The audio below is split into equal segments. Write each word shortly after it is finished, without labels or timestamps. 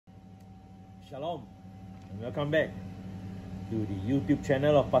Shalom and welcome back to the YouTube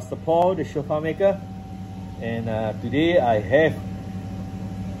channel of Pastor Paul, the Shofarmaker. And today I have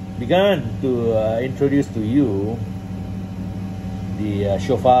begun to introduce to you the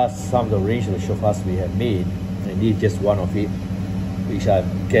shofars, some of the range of the shofars we have made, and this is just one of it, which I've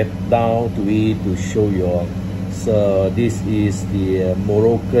kept down to it to show you all. So this is the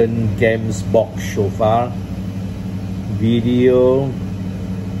Moroccan Gemsbok shofar, video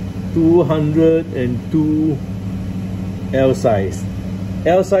 202 L size.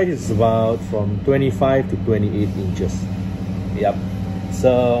 L size is about from 25 to 28 inches. Yep.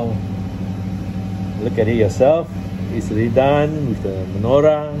 So look at it yourself. It's really done with the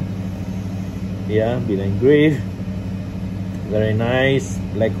menorah. Yeah, been engraved. Very nice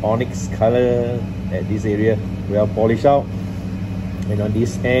black onyx color at this area, well polished out. And on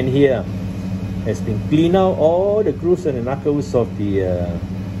this end here has been cleaned out all the grooves and the knuckles of the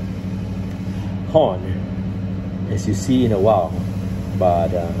horn, as you see in a while, but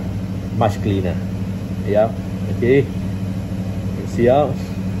much cleaner. Yeah, okay, you can see out,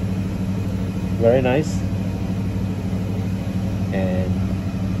 very nice. And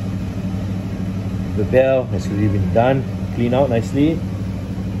the bell has really been done, cleaned out nicely.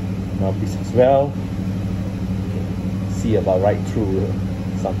 Now this as well, see about right through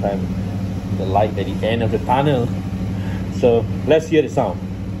sometime the light at the end of the tunnel. So let's hear the sound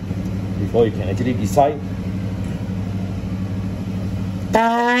before you can actually decide.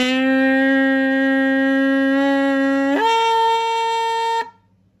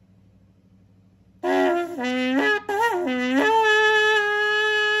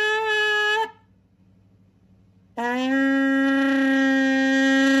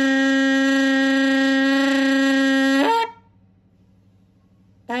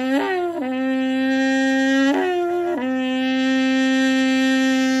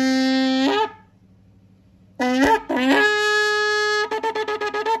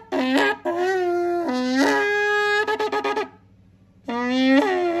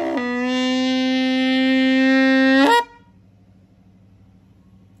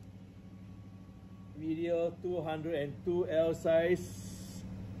 Video 202 L size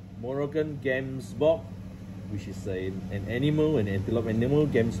Moroccan Gemsbok, which is an animal, an antelope animal,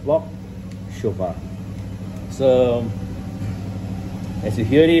 Gemsbok shofar. So as you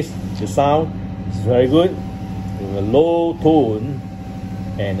hear this, the sound is very good, with a low tone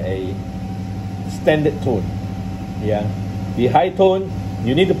and a standard tone. Yeah, the high tone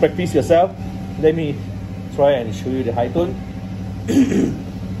you need to practice yourself. Let me try and show you the high tone.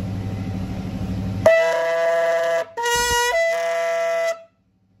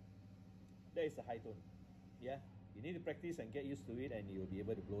 There is the high tone. Yeah, you need to practice and get used to it, and you'll be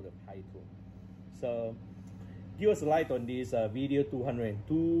able to blow the high tone. So give us a like on this video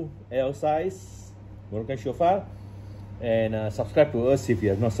 202 L size Moroccan shofar, and subscribe to us if you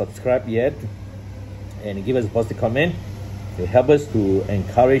have not subscribed yet, and give us a positive comment to help us to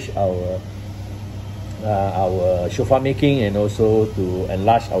encourage our shofar making, and also to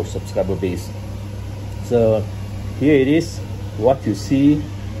enlarge our subscriber base. So here it is. What you see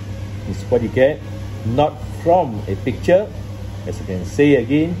is what you get, not from a picture, as I can say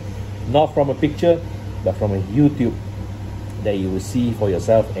again, not from a picture, but from a YouTube that you will see for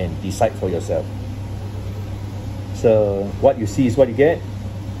yourself and decide for yourself. So what you see is what you get.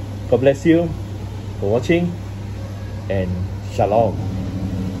 God bless you for watching, and Shalom.